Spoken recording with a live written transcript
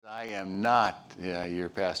I am not your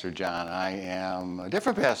Pastor John. I am a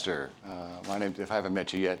different pastor. My name, if I haven't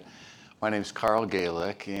met you yet, my name is Carl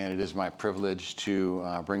Galick, and it is my privilege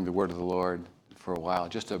to bring the word of the Lord for a while.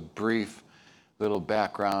 Just a brief little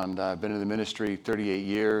background. I've been in the ministry 38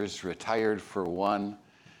 years, retired for one,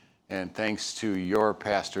 and thanks to your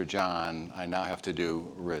Pastor John, I now have to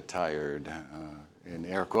do retired in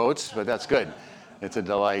air quotes, but that's good. It's a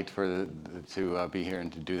delight to be here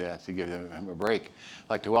and to do that, to give them a break. I'd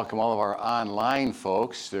like to welcome all of our online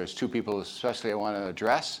folks. There's two people especially I want to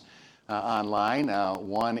address online.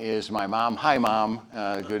 One is my mom. Hi, Mom.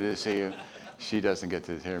 Good to see you. She doesn't get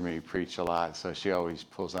to hear me preach a lot, so she always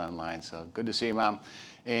pulls online. So good to see you, Mom.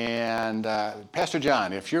 And Pastor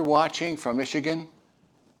John, if you're watching from Michigan,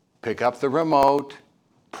 pick up the remote,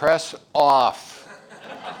 press off,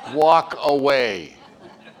 walk away.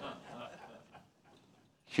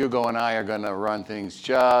 Hugo and I are going to run things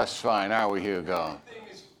just fine, aren't we, Hugo?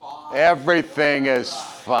 Everything is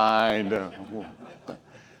fine.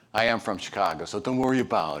 I am from Chicago, so don't worry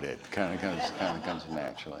about it. Kind of comes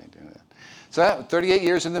naturally. So 38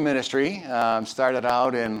 years in the ministry. Started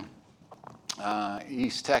out in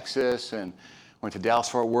East Texas and went to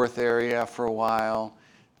Dallas-Fort Worth area for a while.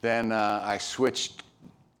 Then I switched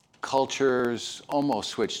cultures,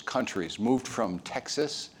 almost switched countries, moved from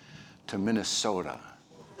Texas to Minnesota.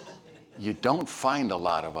 You don't find a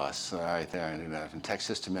lot of us right there in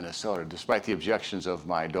Texas to Minnesota, despite the objections of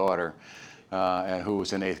my daughter, who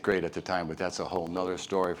was in 8th grade at the time, but that's a whole nother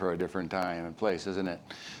story for a different time and place, isn't it?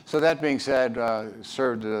 So that being said,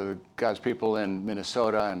 served God's people in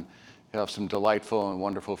Minnesota and have some delightful and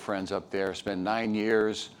wonderful friends up there. Spent 9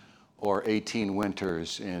 years or 18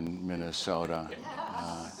 winters in Minnesota.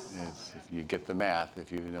 If you get the math,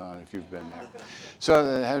 if you've been there. So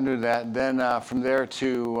I had to do that. Then from there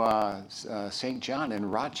to St. John in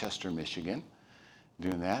Rochester, Michigan,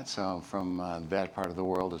 doing that. So from that part of the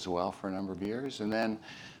world as well for a number of years. And then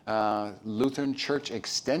Lutheran Church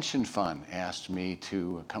Extension Fund asked me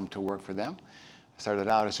to come to work for them. I started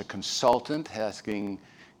out as a consultant asking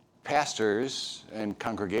pastors and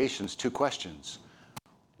congregations two questions.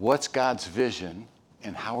 What's God's vision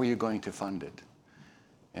and how are you going to fund it?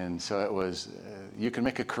 And so it was, you can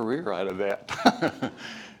make a career out of that.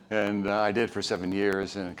 And I did for 7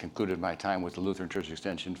 years and concluded my time with the Lutheran Church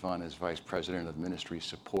Extension Fund as Vice President of Ministry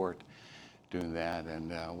Support, doing that.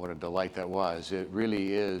 And what a delight that was. It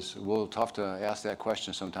really is, we'll have to ask that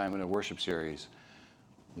question sometime in a worship series.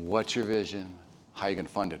 What's your vision? How are you going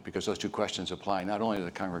to fund it? Because those two questions apply not only to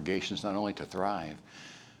the congregations, not only to Thrive,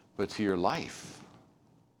 but to your life.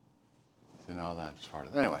 And all that's part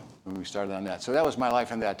of it. Anyway, we started on that. So that was my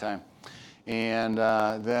life in that time. And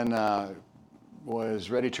then was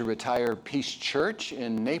ready to retire. Peace Church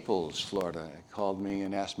in Naples, Florida, called me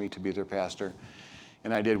and asked me to be their pastor.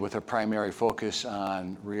 And I did, with a primary focus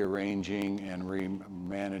on rearranging and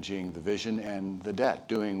remanaging the vision and the debt,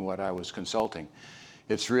 doing what I was consulting.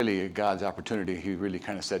 It's really God's opportunity. He really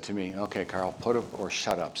kind of said to me, okay, Carl, put up or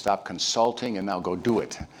shut up. Stop consulting and now go do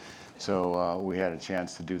it. So we had a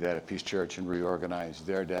chance to do that at Peace Church and reorganize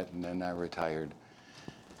their debt, and then I retired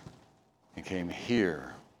and came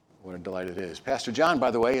here. What a delight it is. Pastor John, by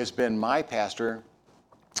the way, has been my pastor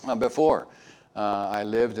before. I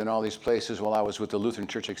lived in all these places while I was with the Lutheran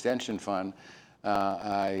Church Extension Fund.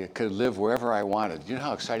 I could live wherever I wanted. You know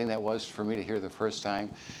how exciting that was for me to hear the first time?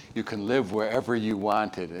 You can live wherever you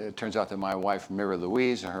wanted. It turns out that my wife, Mary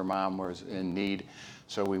Louise, and her mom was in need.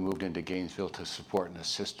 So we moved into Gainesville to support and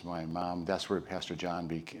assist my mom. That's where Pastor John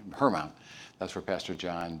became, her mom. That's where Pastor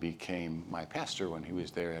John became my pastor when he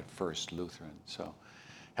was there at First Lutheran. So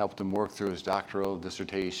helped him work through his doctoral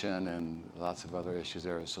dissertation and lots of other issues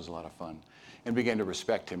there. This was a lot of fun. And began to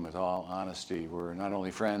respect him with all honesty. We're not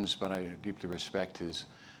only friends, but I deeply respect his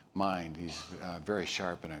mind. He's very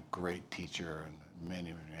sharp and a great teacher in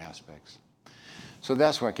many, many aspects. So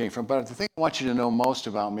that's where I came from. But the thing I want you to know most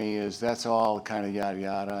about me is that's all kind of yada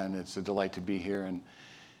yada, and it's a delight to be here. And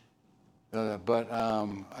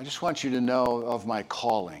I just want you to know of my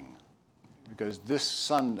calling, because this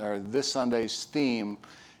Sunday's theme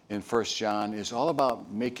in 1 John is all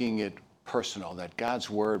about making it personal. That God's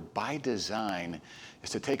word, by design,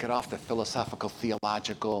 is to take it off the philosophical,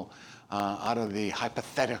 theological, out of the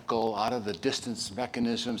hypothetical, out of the distance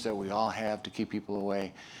mechanisms that we all have to keep people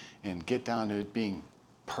away, and get down to it being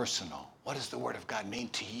personal. What does the Word of God mean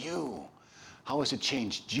to you? How has it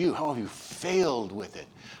changed you? How have you failed with it?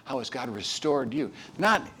 How has God restored you?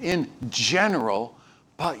 Not in general,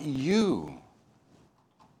 but you.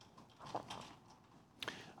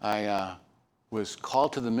 I was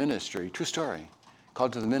called to the ministry, true story,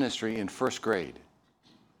 called to the ministry in first grade.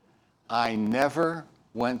 I never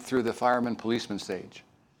went through the fireman policeman stage.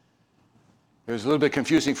 It was a little bit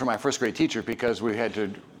confusing for my first grade teacher because we had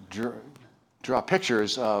to draw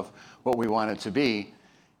pictures of what we wanted to be.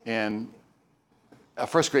 And a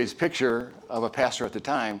first grade's picture of a pastor at the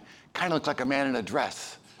time kind of looked like a man in a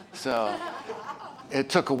dress. So it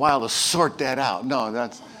took a while to sort that out.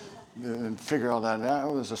 And figure all that out. That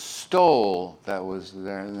was a stole that was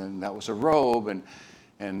there, and then that was a robe, and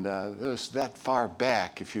it was that far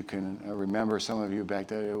back, if you can remember, some of you back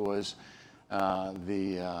then, it was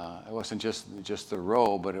it wasn't just the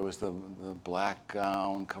robe, but it was the black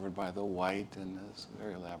gown covered by the white, and it was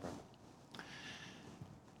very elaborate.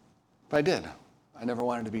 But I did. I never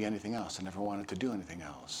wanted to be anything else. I never wanted to do anything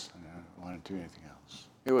else. I never wanted to do anything else.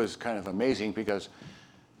 It was kind of amazing because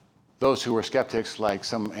those who were skeptics, like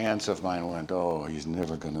some aunts of mine, went, "Oh, he's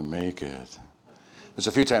never going to make it." There's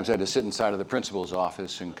a few times I had to sit inside of the principal's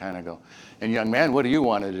office and kind of go, "And young man, what do you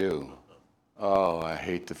want to do?" "Oh, I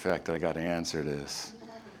hate the fact that I got to answer this."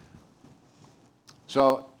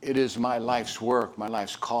 So it is my life's work, my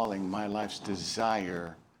life's calling, my life's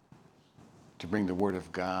desire to bring the Word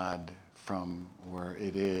of God from where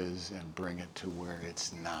it is and bring it to where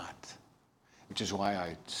it's not. Which is why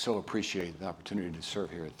I so appreciate the opportunity to serve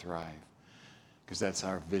here at Thrive. Because that's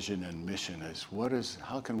our vision and mission is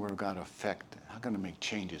how can Word of God affect, how can it make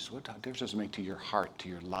changes? What difference does it make to your heart, to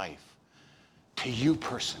your life, to you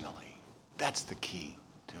personally? That's the key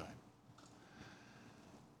to it.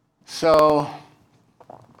 So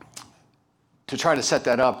to try to set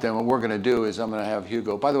that up, then what we're going to do is I'm going to have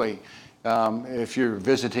Hugo. By the way, if you're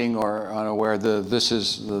visiting or unaware, this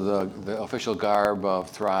is the official garb of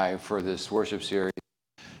Thrive for this worship series.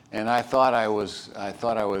 And I thought I was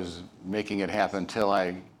making it happen until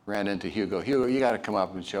I ran into Hugo. Hugo, you got to come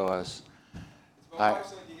up and show us.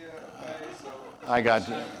 I got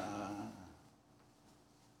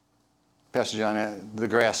Pastor John, the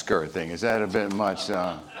grass skirt thing. Is that a bit much?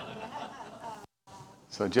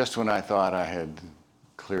 So just when I thought I had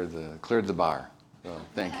cleared the bar. So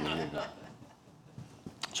thank you, Hugo.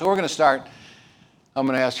 So we're going to start. I'm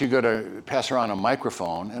going to ask Hugo to pass around a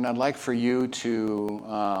microphone, and I'd like for you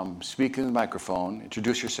to speak in the microphone,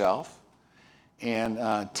 introduce yourself, and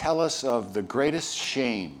tell us of the greatest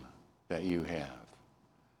shame that you have.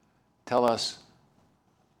 Tell us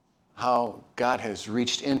how God has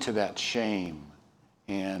reached into that shame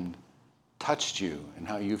and touched you and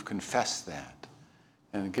how you've confessed that.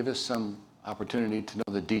 And give us some opportunity to know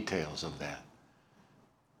the details of that.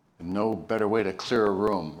 No better way to clear a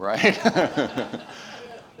room, right?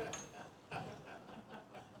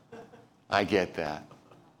 I get that.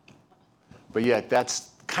 But yet,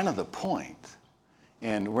 that's kind of the point.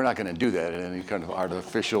 And we're not going to do that in any kind of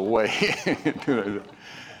artificial way.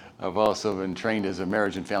 I've also been trained as a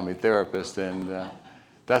marriage and family therapist, and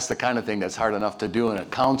that's the kind of thing that's hard enough to do in a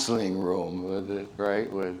counseling room,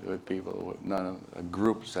 with people, not a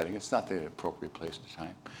group setting. It's not the appropriate place and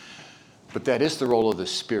time. But that is the role of the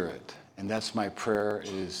Spirit. And that's my prayer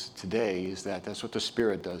today, is that that's what the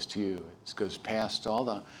Spirit does to you. It goes past all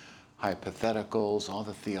the hypotheticals, all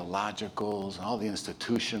the theologicals, all the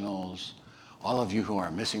institutionals. All of you who are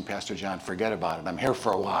missing Pastor John, forget about it. I'm here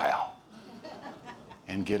for a while.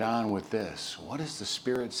 And get on with this. What does the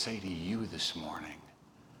Spirit say to you this morning?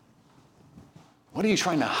 What are you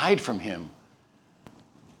trying to hide from him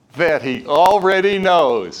that he already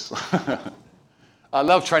knows? I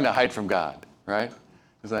love trying to hide from God, right?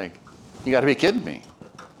 It's like, you got to be kidding me,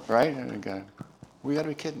 right? We got to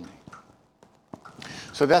be kidding me.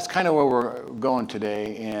 So that's kind of where we're going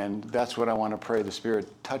today, and that's what I want to pray. The Spirit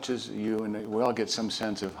touches you, and we all get some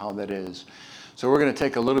sense of how that is. So we're going to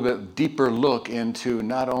take a little bit deeper look into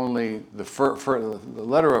not only the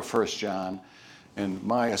letter of 1 John and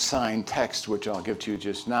my assigned text, which I'll give to you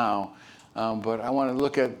just now, but I want to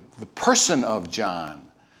look at the person of John.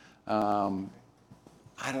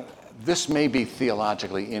 This may be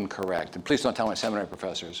theologically incorrect, and please don't tell my seminary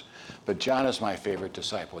professors, but John is my favorite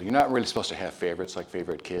disciple. You're not really supposed to have favorites like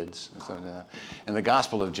favorite kids. And the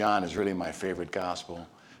Gospel of John is really my favorite gospel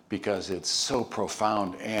because it's so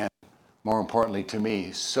profound and, more importantly to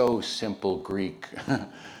me, so simple Greek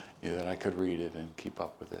that I could read it and keep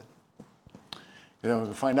up with it.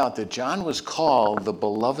 We find out that John was called the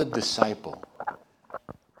beloved disciple.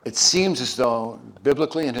 It seems as though,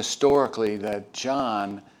 biblically and historically, that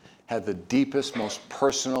John had the deepest, most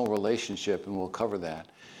personal relationship, and we'll cover that.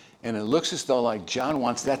 And it looks as though like John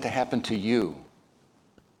wants that to happen to you.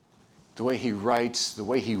 The way he writes, the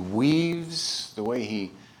way he weaves, the way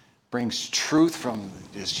he brings truth from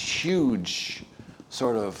this huge,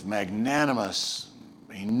 sort of magnanimous,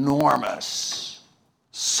 enormous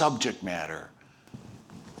subject matter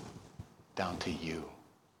down to you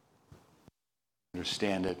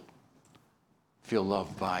understand it, feel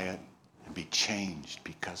loved by it, and be changed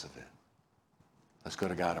because of it. Let's go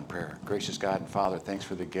to God in prayer. Gracious God and Father, thanks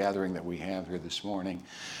for the gathering that we have here this morning.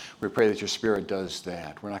 We pray that your Spirit does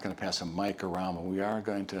that. We're not going to pass a mic around, but we are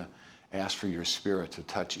going to ask for your Spirit to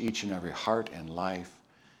touch each and every heart and life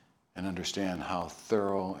and understand how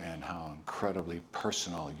thorough and how incredibly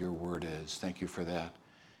personal your word is. Thank you for that.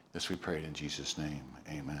 This we prayed in Jesus' name.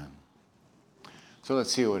 Amen. So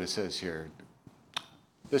let's see what it says here.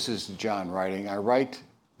 This is John writing. I write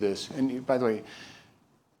this, and by the way,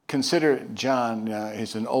 consider John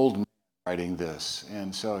is an old man writing this,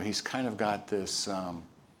 and so he's kind of got this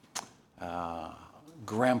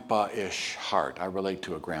grandpa-ish heart. I relate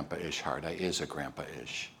to a grandpa-ish heart. I is a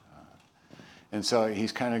grandpa-ish. And so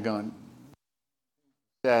he's kind of going,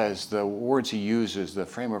 says the words he uses, the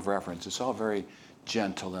frame of reference, it's all very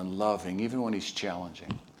gentle and loving, even when he's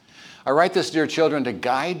challenging. I write this, dear children, to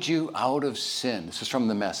guide you out of sin. This is from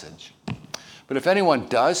the Message. But if anyone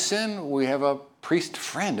does sin, we have a priest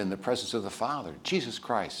friend in the presence of the Father, Jesus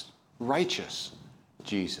Christ, righteous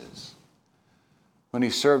Jesus. When he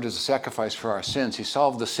served as a sacrifice for our sins, he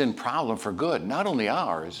solved the sin problem for good, not only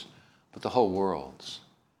ours, but the whole world's.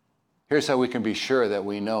 Here's how we can be sure that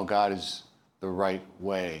we know God is the right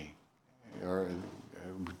way, or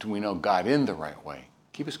we know God in the right way.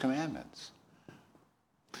 Keep his commandments.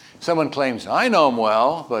 Someone claims, I know him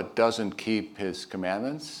well, but doesn't keep his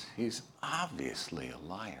commandments. He's obviously a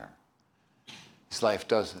liar. His life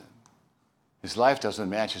doesn't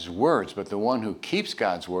match his words, but the one who keeps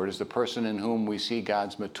God's word is the person in whom we see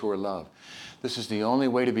God's mature love. This is the only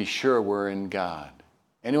way to be sure we're in God.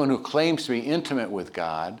 Anyone who claims to be intimate with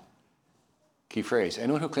God, key phrase,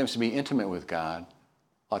 anyone who claims to be intimate with God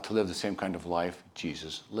ought to live the same kind of life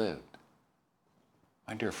Jesus lived.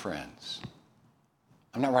 My dear friends,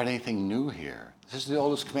 I'm not writing anything new here. This is the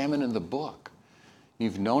oldest commandment in the book.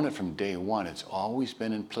 You've known it from day one. It's always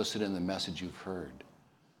been implicit in the message you've heard.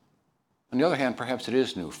 On the other hand, perhaps it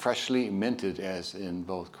is new, freshly minted as in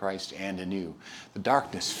both Christ and in you. The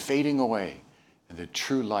darkness fading away and the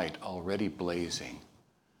true light already blazing.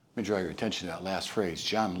 Let me draw your attention to that last phrase.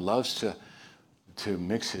 John loves to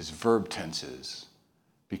mix his verb tenses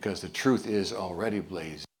because the truth is already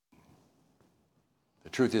blazing. The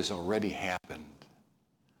truth has already happened.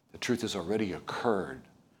 The truth has already occurred.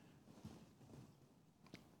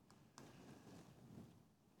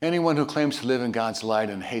 Anyone who claims to live in God's light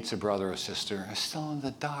and hates a brother or sister is still in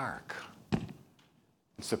the dark.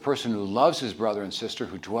 It's the person who loves his brother and sister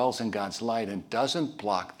who dwells in God's light and doesn't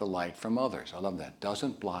block the light from others. I love that.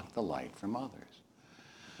 Doesn't block the light from others.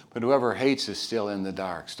 But whoever hates is still in the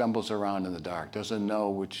dark, stumbles around in the dark, doesn't know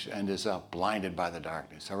which end is up, blinded by the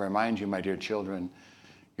darkness. I remind you, my dear children,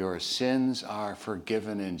 your sins are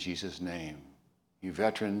forgiven in Jesus' name. You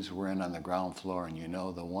veterans were in on the ground floor, and you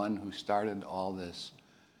know the one who started all this.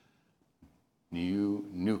 You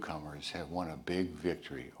newcomers have won a big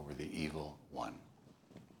victory over the evil one.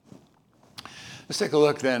 Let's take a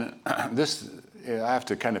look then. I have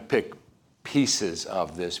to kind of pick pieces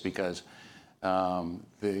of this because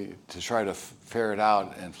to try to ferret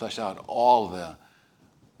out and flesh out all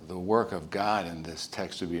the work of God in this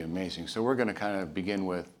text would be amazing. So we're going to kind of begin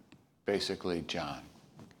with basically John.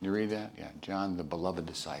 Can you read that? Yeah, John, the beloved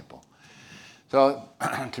disciple. So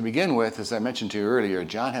to begin with, as I mentioned to you earlier,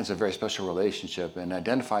 John has a very special relationship and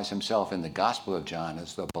identifies himself in the Gospel of John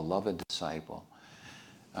as the beloved disciple.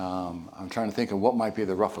 I'm trying to think of what might be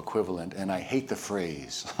the rough equivalent, and I hate the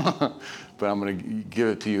phrase, but I'm going to give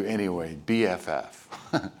it to you anyway,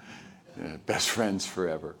 BFF, best friends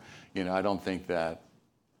forever. You know, I don't think that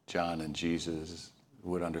John and Jesus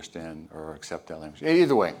would understand or accept that language.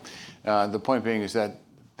 Either way, the point being is that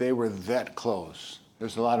they were that close.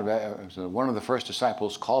 There's a lot of, one of the first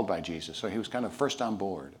disciples called by Jesus, so he was kind of first on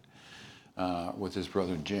board with his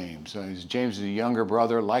brother James. James is the younger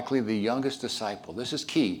brother, likely the youngest disciple. This is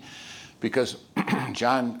key because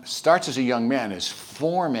John starts as a young man, is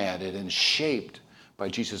formatted and shaped by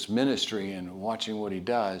Jesus' ministry and watching what he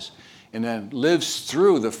does, and then lives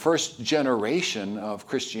through the first generation of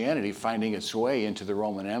Christianity, finding its way into the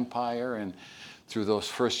Roman Empire, and through those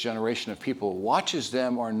first generation of people, watches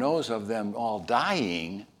them or knows of them all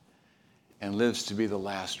dying and lives to be the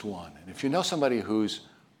last one. And if you know somebody who's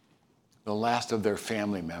the last of their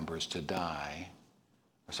family members to die,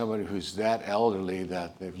 or somebody who's that elderly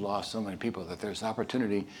that they've lost so many people that there's an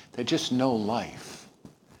opportunity, they just know life.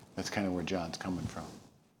 That's kind of where John's coming from.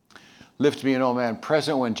 Lived to be an old man,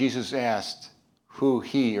 present when Jesus asked who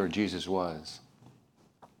he or Jesus was.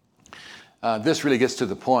 This really gets to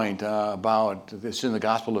the point about, it's in the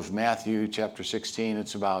Gospel of Matthew, chapter 16.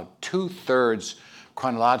 It's about 2/3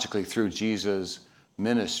 chronologically through Jesus'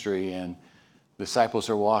 ministry, and disciples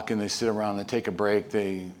are walking, they sit around, they take a break,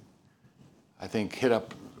 they, I think, hit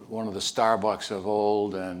up one of the Starbucks of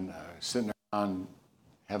old and sitting around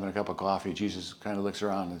having a cup of coffee. Jesus kind of looks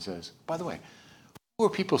around and says, by the way, who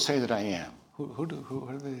do people say that I am? What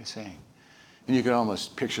are they saying? And you can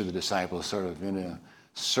almost picture the disciples sort of in a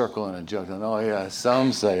circle and a joke. And, oh, yeah,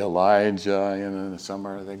 some say Elijah, and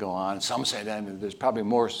some they go on. Some say that. And there's probably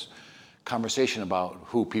more conversation about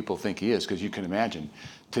who people think he is, because you can imagine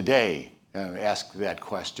today, ask that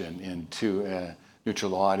question to a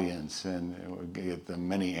neutral audience and get the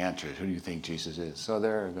many answers. Who do you think Jesus is? So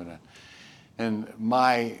they're going to. And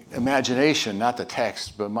my imagination, not the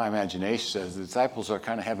text, but my imagination says the disciples are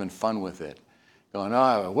kind of having fun with it, going,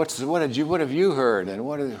 "Oh, what have you heard?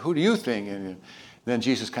 And who do you think?" And then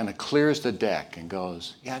Jesus kind of clears the deck and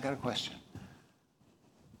goes, "Yeah, I got a question.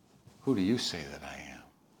 Who do you say that I am?"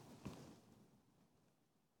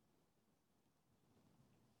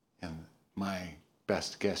 And my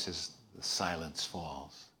best guess is the silence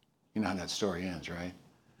falls. You know how that story ends, right?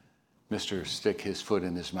 Mr. Stick his foot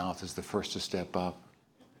in his mouth is the first to step up.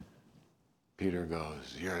 Peter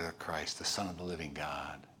goes, "You're the Christ, the Son of the living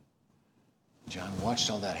God." John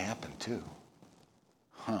watched all that happen too.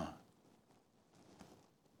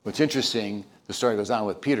 What's interesting, the story goes on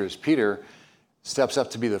with Peter, is Peter steps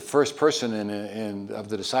up to be the first person of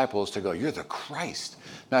the disciples to go, "You're the Christ."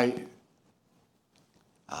 Now,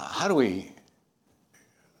 how do we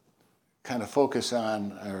kind of focus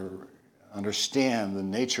on or understand the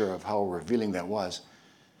nature of how revealing that was?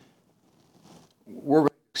 We're going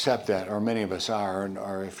to accept that, or many of us are,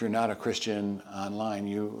 or if you're not a Christian online,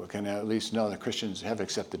 you can at least know that Christians have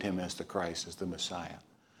accepted him as the Christ, as the Messiah.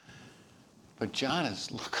 But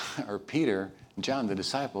Peter and John, the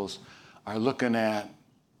disciples, are looking at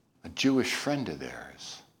a Jewish friend of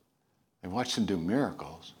theirs. They watched him do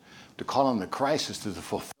miracles. To call him the Christ is to the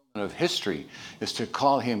fulfillment of history, is to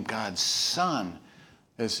call him God's Son.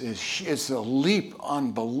 It's a leap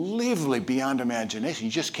unbelievably beyond imagination.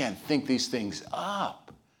 You just can't think these things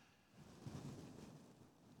up.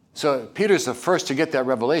 So Peter's the first to get that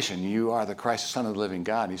revelation. "You are the Christ, the Son of the living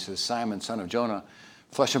God." He says, "Simon, son of Jonah,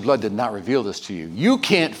 flesh and blood did not reveal this to you. You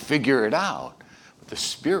can't figure it out, but the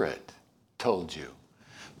Spirit told you."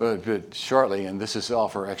 But shortly, and this is all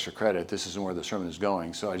for extra credit, this isn't where the sermon is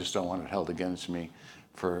going, so I just don't want it held against me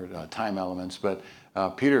for time elements. But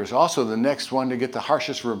Peter is also the next one to get the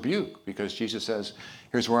harshest rebuke, because Jesus says,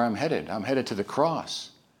 "Here's where I'm headed. I'm headed to the cross.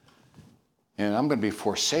 And I'm going to be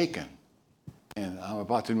forsaken. And I'm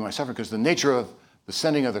about to do my suffering," because the nature of the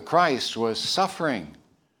sending of the Christ was suffering,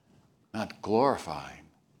 not glorifying.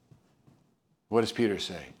 What does Peter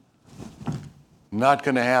say? Not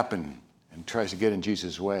going to happen, and tries to get in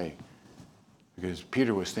Jesus' way. Because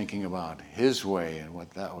Peter was thinking about his way and what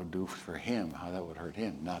that would do for him, how that would hurt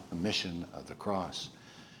him, not the mission of the cross,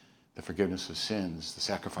 the forgiveness of sins, the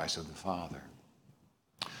sacrifice of the Father.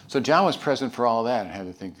 So John was present for all that and had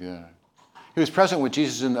to think. He was present with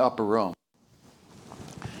Jesus in the upper room.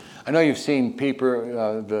 I know you've seen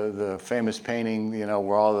Peter, the famous painting,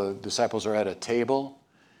 where all the disciples are at a table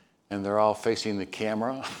and they're all facing the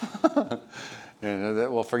camera.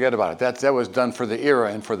 Well, forget about it. That was done for the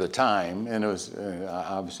era and for the time, and it was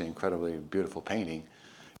obviously incredibly beautiful painting.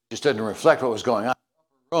 It just didn't reflect what was going on.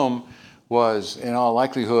 The room was, in all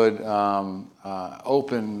likelihood,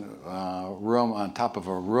 open room on top of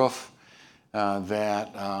a roof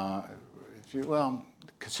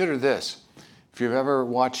consider this. If you've ever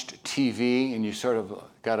watched TV and you sort of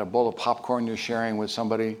got a bowl of popcorn you're sharing with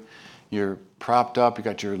somebody, you're propped up, you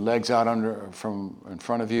got your legs out from in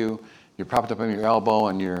front of you, you're propped up on your elbow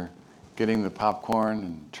and you're getting the popcorn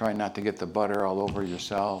and trying not to get the butter all over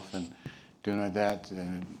yourself and doing like that.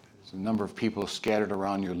 And there's a number of people scattered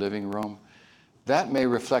around your living room. That may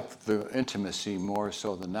reflect the intimacy more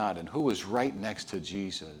so than not. And who was right next to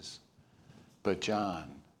Jesus but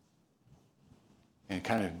John? And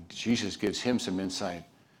kind of Jesus gives him some insight.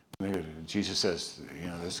 Jesus says,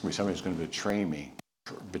 there's going to be somebody who's going to betray me.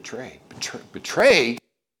 Betray?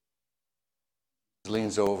 He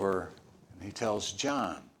leans over and he tells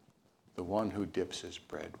John, the one who dips his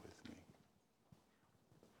bread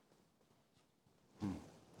with me.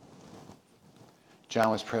 John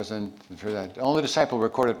was present for that. Only disciple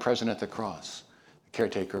recorded present at the cross, the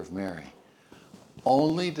caretaker of Mary.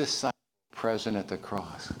 Only disciple present at the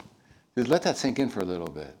cross. Let that sink in for a little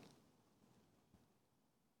bit.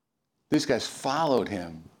 These guys followed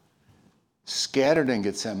him, scattered in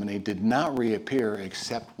Gethsemane, did not reappear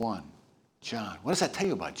except one, John. What does that tell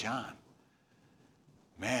you about John?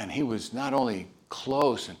 Man, he was not only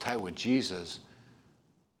close and tight with Jesus,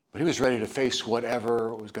 But he was ready to face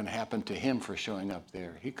whatever was going to happen to him for showing up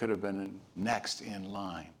there. He could have been next in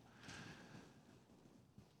line.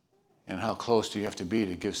 And how close do you have to be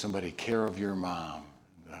to give somebody care of your mom?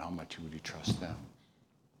 How much would you trust them?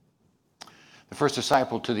 The first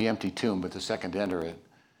disciple to the empty tomb, but the second to enter it,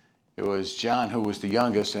 it was John, who was the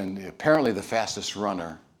youngest and apparently the fastest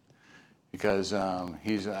runner, because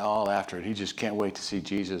he's all after it. He just can't wait to see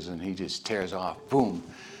Jesus, and he just tears off, boom.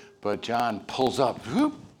 But John pulls up,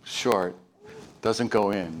 whoop, short, doesn't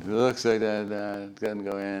go in. It looks like that, doesn't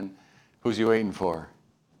go in. Who's he waiting for?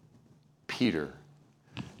 Peter.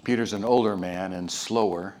 Peter's an older man and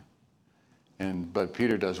slower, but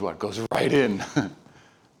Peter does what? Goes right in.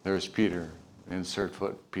 There's Peter, insert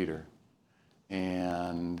foot Peter.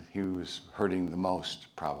 And he was hurting the most,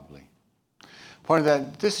 probably. Point of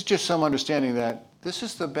that, this is just some understanding that this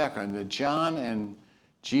is the background, that John and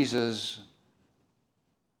Jesus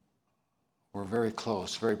were very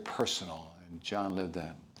close, very personal, and John lived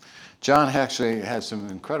that. John actually had some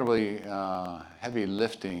incredibly heavy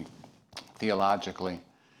lifting theologically.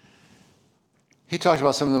 He talks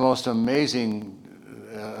about some of the most amazing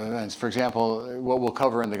events. For example, what we'll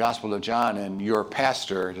cover in the Gospel of John, and your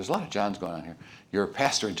pastor, there's a lot of Johns going on here, your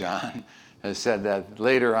pastor John has said that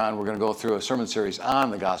later on we're going to go through a sermon series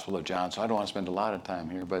on the Gospel of John, so I don't want to spend a lot of time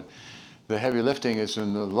here, but the heavy lifting is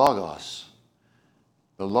in the Logos.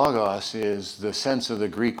 The Logos is the sense of the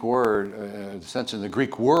Greek word, the sense in the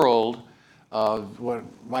Greek world of what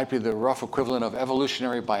might be the rough equivalent of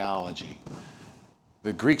evolutionary biology.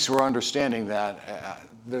 The Greeks were understanding that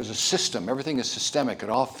there's a system, everything is systemic, it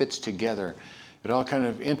all fits together, it all kind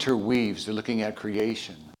of interweaves. They're looking at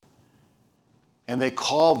creation. And they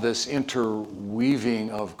call this interweaving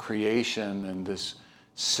of creation and this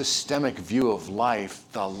systemic view of life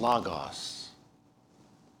the Logos.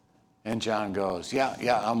 And John goes, yeah,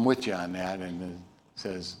 I'm with you on that. And it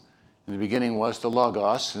says, in the beginning was the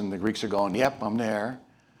Logos, and the Greeks are going, yep, I'm there.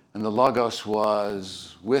 And the Logos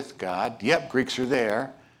was with God. Yep, Greeks are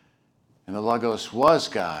there. And the Logos was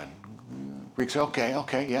God. Greeks are,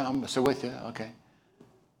 okay, yeah, I'm still with you, okay.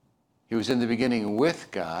 He was in the beginning with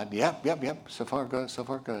God. Yep, so far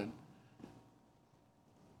good.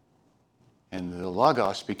 And the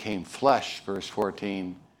Logos became flesh, verse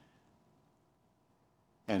 14,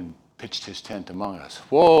 and pitched his tent among us.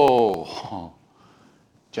 Whoa!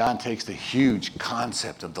 John takes the huge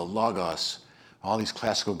concept of the Logos, all these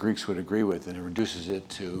classical Greeks would agree with, and it reduces it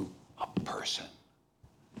to a person.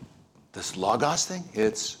 This Logos thing,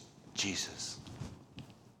 it's Jesus.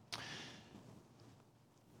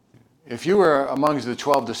 If you were amongst the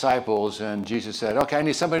 12 disciples and Jesus said, okay, I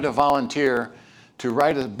need somebody to volunteer to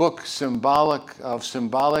write a book symbolic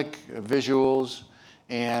visuals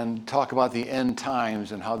and talk about the end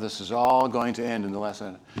times and how this is all going to end in the last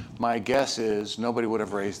end, my guess is nobody would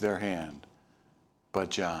have raised their hand but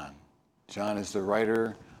John. John is the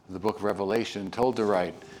writer of the book of Revelation, told to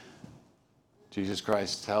write. Jesus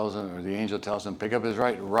Christ tells him, or the angel tells him, pick up his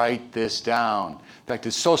write this down. In fact,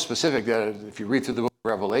 it's so specific that if you read through the book of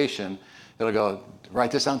Revelation, it'll go,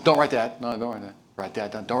 write this down, don't write that. No, don't write that. Write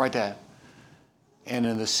that down, don't write that. And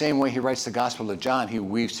in the same way he writes the Gospel of John, he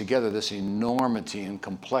weaves together this enormity and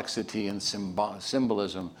complexity and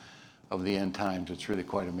symbolism of the end times. It's really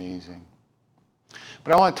quite amazing.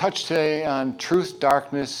 But I want to touch today on truth,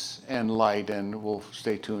 darkness, and light, and we'll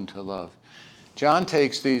stay tuned to love. John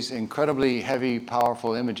takes these incredibly heavy,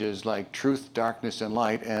 powerful images like truth, darkness, and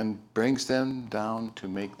light and brings them down to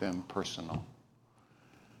make them personal.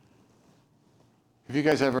 Have you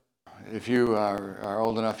guys ever, if you are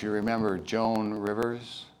old enough, you remember Joan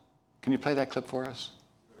Rivers? Can you play that clip for us?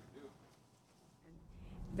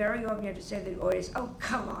 Very often you have to say to the audience, oh,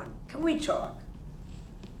 come on, can we talk?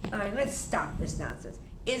 All right, let's stop this nonsense.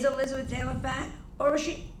 Is Elizabeth Taylor fat, or is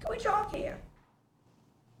she, can we talk here?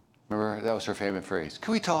 Remember, that was her favorite phrase.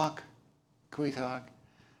 Can we talk? Can we talk?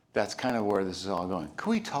 That's kind of where this is all going. Can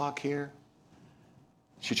we talk here?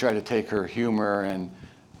 She tried to take her humor and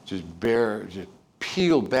just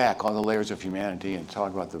peel back all the layers of humanity and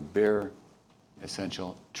talk about the bare,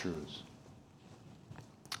 essential truths.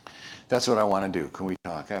 That's what I want to do. Can we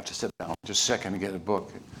talk? I have to sit down just a second to get a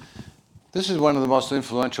book. This is one of the most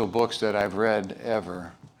influential books that I've read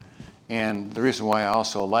ever. And the reason why I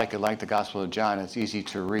also like the Gospel of John, it's easy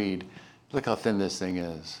to read. Look how thin this thing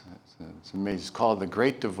is. It's amazing. It's called The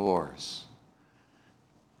Great Divorce.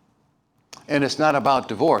 And it's not about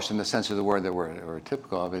divorce in the sense of the word that we're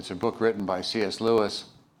typical of. It's a book written by C.S. Lewis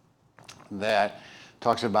that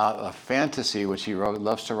talks about a fantasy, which he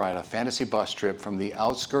loves to write, a fantasy bus trip from the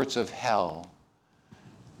outskirts of hell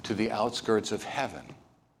to the outskirts of heaven.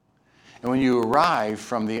 And when you arrive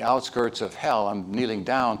from the outskirts of hell, I'm kneeling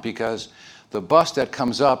down because the bus that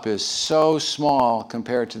comes up is so small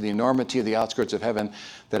compared to the enormity of the outskirts of heaven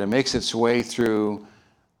that it makes its way through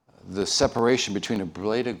the separation between a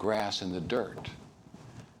blade of grass and the dirt.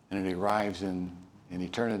 And it arrives in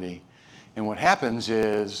eternity. And what happens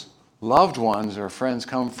is loved ones or friends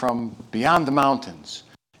come from beyond the mountains,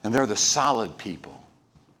 and they're the solid people.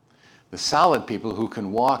 The solid people who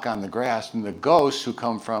can walk on the grass, and the ghosts who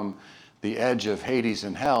come from the edge of Hades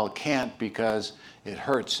and hell can't because it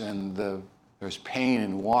hurts and there's pain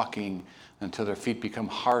in walking until their feet become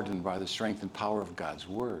hardened by the strength and power of God's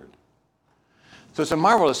word. So it's a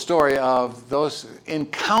marvelous story of those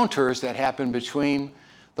encounters that happen between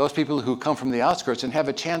those people who come from the outskirts and have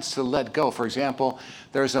a chance to let go. For example,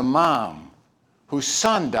 there's a mom whose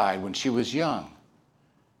son died when she was young.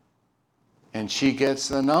 And she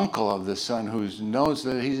gets an uncle of the son who knows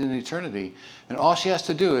that he's in eternity. And all she has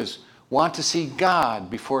to do is want to see God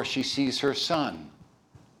before she sees her son.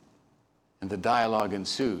 And the dialogue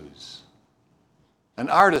ensues. An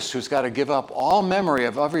artist who's got to give up all memory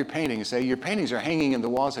of every painting and say, your paintings are hanging in the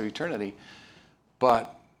walls of eternity,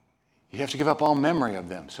 but you have to give up all memory of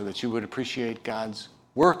them so that you would appreciate God's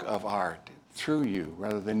work of art through you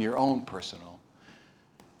rather than your own personal.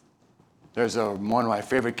 There's one of my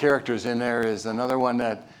favorite characters in there is another one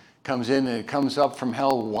that comes in and comes up from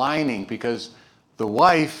hell whining because the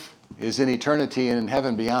wife is in eternity and in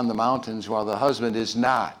heaven beyond the mountains while the husband is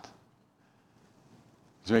not.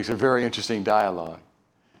 This makes a very interesting dialogue.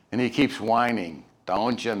 And he keeps whining,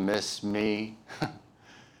 don't you miss me?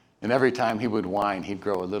 And every time he would whine, he'd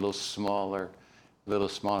grow a little smaller,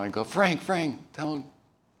 and go, Frank, don't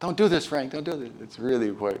do this, Frank, don't do this. It's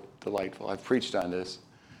really quite delightful. I've preached on this.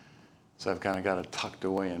 So I've kind of got it tucked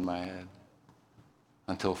away in my head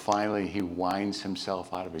until finally he whines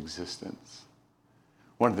himself out of existence.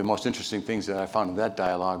 One of the most interesting things that I found in that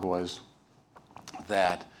dialogue was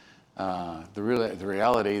that the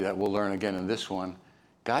reality that we'll learn again in this one,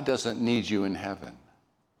 God doesn't need you in heaven.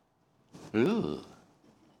 Ooh.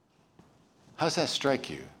 How does that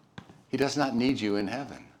strike you? He does not need you in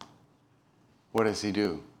heaven. What does he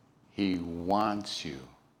do? He wants you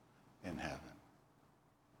in heaven.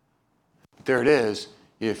 There it is.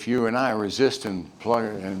 If you and I resist and plug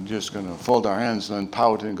and just going to fold our hands and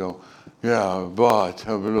pout and go, yeah, but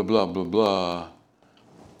blah, blah, blah, blah.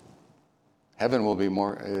 Heaven will be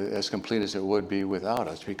more as complete as it would be without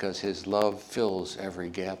us because his love fills every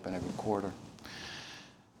gap and every quarter.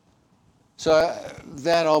 So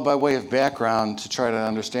that all by way of background to try to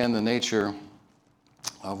understand the nature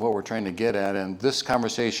of what we're trying to get at. And this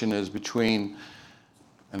conversation is between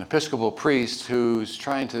an Episcopal priest who's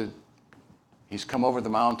he's come over the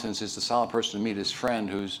mountains, is the solid person to meet his friend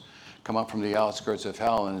who's come up from the outskirts of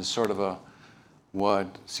hell and is sort of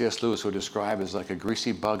what C.S. Lewis would describe as like a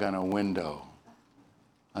greasy bug on a window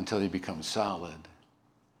until he becomes solid.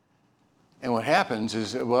 And what happens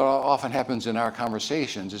is, what often happens in our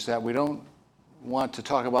conversations is that we don't want to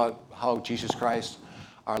talk about how Jesus Christ,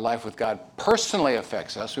 our life with God, personally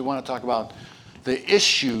affects us. We want to talk about the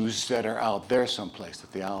issues that are out there someplace, the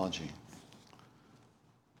theology.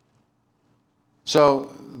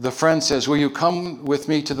 So the friend says, will you come with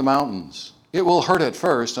me to the mountains? It will hurt at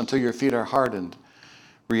first until your feet are hardened.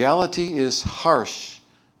 Reality is harsh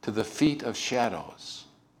to the feet of shadows.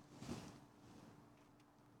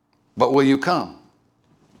 But will you come?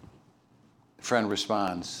 The friend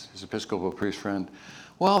responds, his Episcopal priest friend,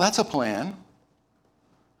 well, that's a plan.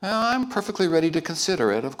 Well, I'm perfectly ready to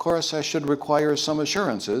consider it. Of course, I should require some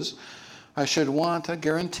assurances. I should want a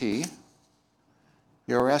guarantee.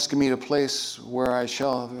 You're asking me to place where I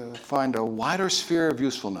shall find a wider sphere of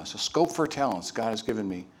usefulness, a scope for talents God has given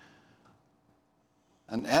me,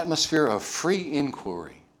 an atmosphere of free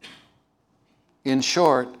inquiry. In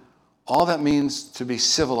short, all that means to be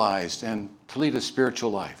civilized and to lead a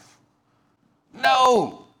spiritual life.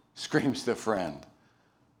 No, screams the friend.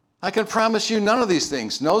 I can promise you none of these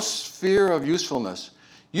things. No sphere of usefulness.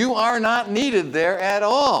 You are not needed there at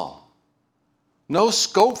all. No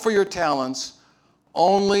scope for your talents,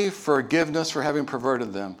 only forgiveness for having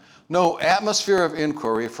perverted them. No atmosphere of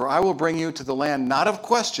inquiry, for I will bring you to the land not of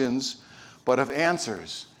questions, but of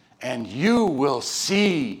answers. And you will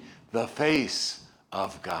see the face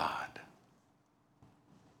of God.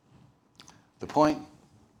 The point?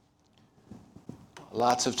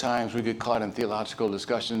 Lots of times we get caught in theological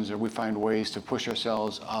discussions and we find ways to push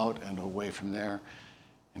ourselves out and away from there.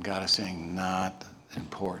 And God is saying, not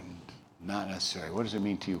important, not necessary. What does it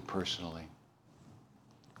mean to you personally?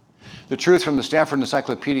 The truth from the Stanford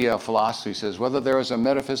Encyclopedia of Philosophy says, whether there is a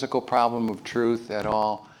metaphysical problem of truth at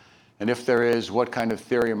all, And if there is, what kind of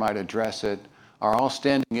theory might address it, are all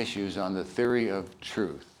standing issues on the theory of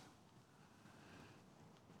truth.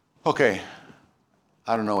 Okay,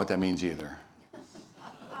 I don't know what that means either.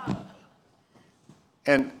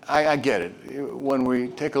 And I get it. When we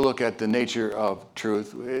take a look at the nature of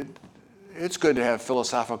truth, it's good to have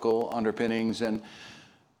philosophical underpinnings and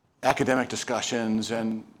academic discussions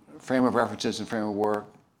and frame of references and frame of work,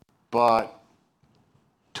 but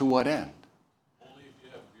to what end? Only if you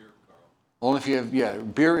have beer, Carl. Only if you have, yeah,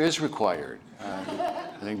 beer is required.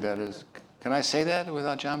 I think that is, can I say that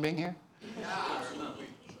without John being here?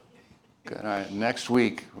 Good. All right, next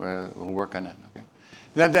week we'll work on that. Okay.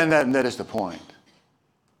 That is the point.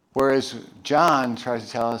 Whereas John tries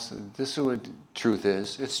to tell us this is what truth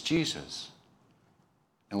is. It's Jesus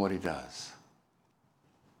and what he does.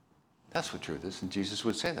 That's what truth is, and Jesus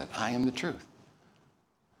would say that. I am the truth.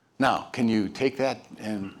 Now, can you take that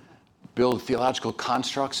and build theological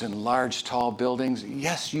constructs in large, tall buildings?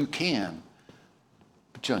 Yes, you can,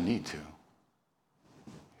 but you don't need to.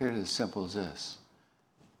 Here it is as simple as this.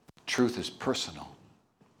 Truth is personal.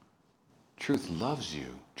 Truth loves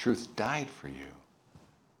you. Truth died for you.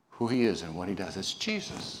 Who he is and what he does. It's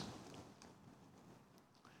Jesus.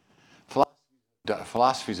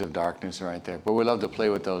 Philosophies of darkness are right there, but we love to play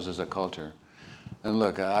with those as a culture. And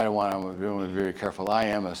look, I want to be very careful. I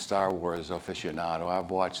am a Star Wars aficionado.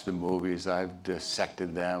 I've watched the movies. I've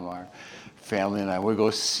dissected them. Our family and I, we go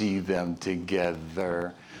see them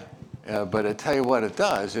together. But I tell you what it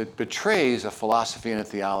does. It betrays a philosophy and a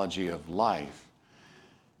theology of life.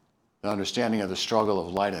 The understanding of the struggle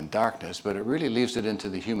of light and darkness, but it really leaves it into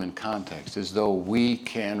the human context, as though we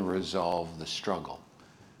can resolve the struggle.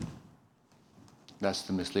 That's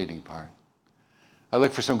the misleading part. I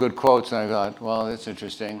looked for some good quotes, and I thought, well, that's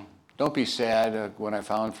interesting. Don't be sad, when I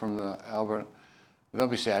found from the Albert, don't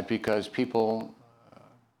be sad because people,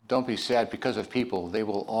 don't be sad because of people, they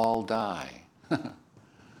will all die.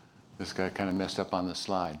 This guy kind of messed up on the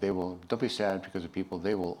slide. Don't be sad because of people,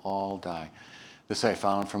 they will all die. This I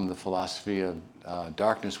found from the Philosophy of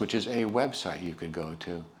Darkness, which is a website you could go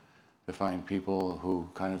to find people who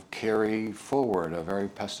kind of carry forward a very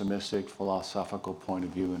pessimistic philosophical point of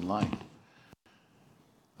view in life.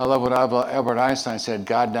 I love what Albert Einstein said,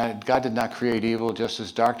 God did not create evil, just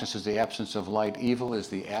as darkness is the absence of light, evil is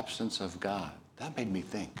the absence of God. That made me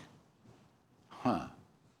think,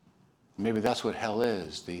 maybe that's what hell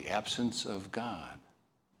is, the absence of God.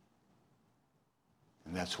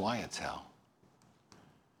 And that's why it's hell.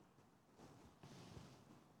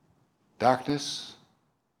 Darkness,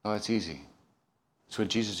 oh, it's easy. It's what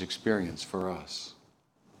Jesus experienced for us.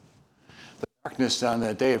 The darkness on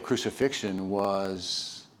that day of crucifixion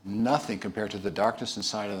was nothing compared to the darkness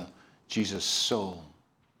inside of Jesus' soul.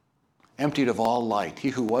 Emptied of all light. He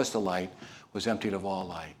who was the light was emptied of all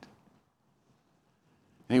light.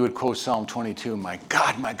 And he would quote Psalm 22, my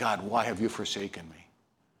God, why have you forsaken me?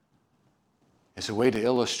 It's a way to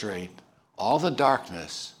illustrate all the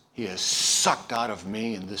darkness he has sucked out of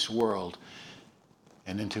me in this world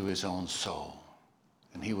and into his own soul.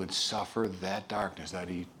 And he would suffer that darkness, that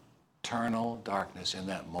eternal darkness in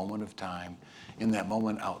that moment of time, in that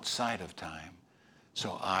moment outside of time,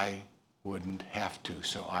 so I wouldn't have to,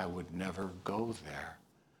 so I would never go there.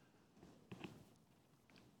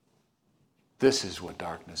 This is what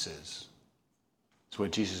darkness is. It's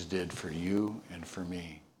what Jesus did for you and for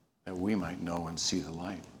me, that we might know and see the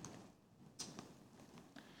light.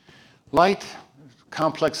 Light,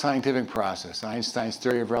 complex scientific process. Einstein's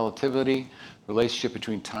theory of relativity, relationship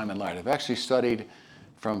between time and light. I've actually studied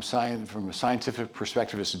from a scientific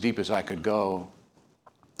perspective as deep as I could go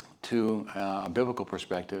to a biblical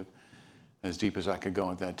perspective, as deep as I could go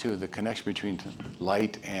with that too, the connection between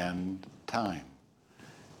light and time.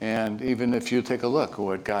 And even if you take a look,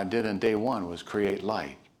 what God did on day one was create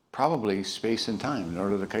light, probably space and time, in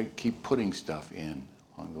order to keep putting stuff in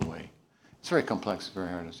along the way. It's very complex, very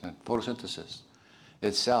hard to understand. Photosynthesis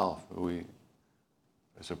itself,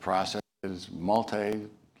 it's a process that is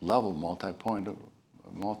multi-level, multi-point,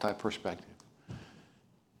 multi-perspective.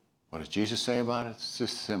 What does Jesus say about it? It's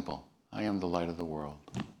just simple. I am the light of the world.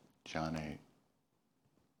 John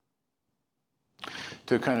 8.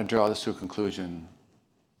 To kind of draw this to a conclusion,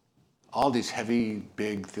 all these heavy,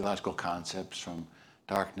 big theological concepts from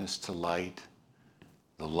darkness to light,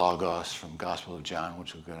 the Logos from Gospel of John,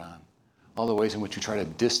 which we'll get on, all the ways in which we try to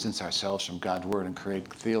distance ourselves from God's Word and create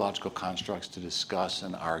theological constructs to discuss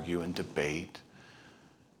and argue and debate.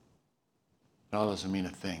 It all doesn't mean a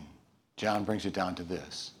thing. John brings it down to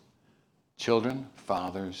this. Children,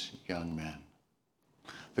 fathers, young men.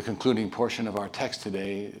 The concluding portion of our text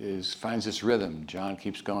today finds this rhythm. John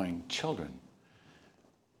keeps going, children.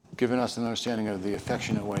 given us an understanding of the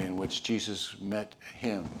affectionate way in which Jesus met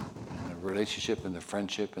him, and the relationship and the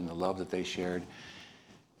friendship and the love that they shared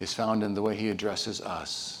is found in the way he addresses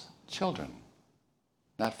us, children.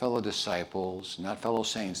 Not fellow disciples, not fellow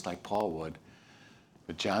saints like Paul would,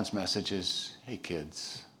 but John's message is, hey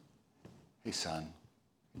kids, hey son,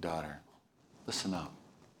 hey daughter, listen up.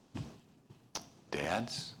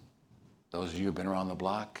 Dads, those of you who've been around the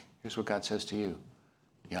block, here's what God says to you.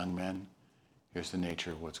 Young men, here's the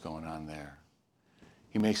nature of what's going on there.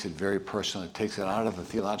 He makes it very personal. It takes it out of the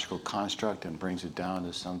theological construct and brings it down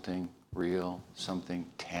to something real, something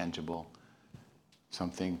tangible,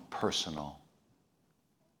 something personal.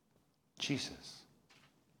 Jesus.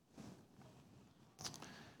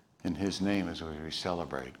 In his name is what we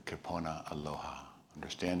celebrate, Kipona, Aloha.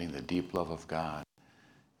 Understanding the deep love of God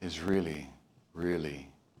is really, really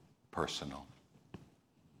personal.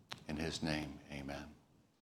 In his name, amen.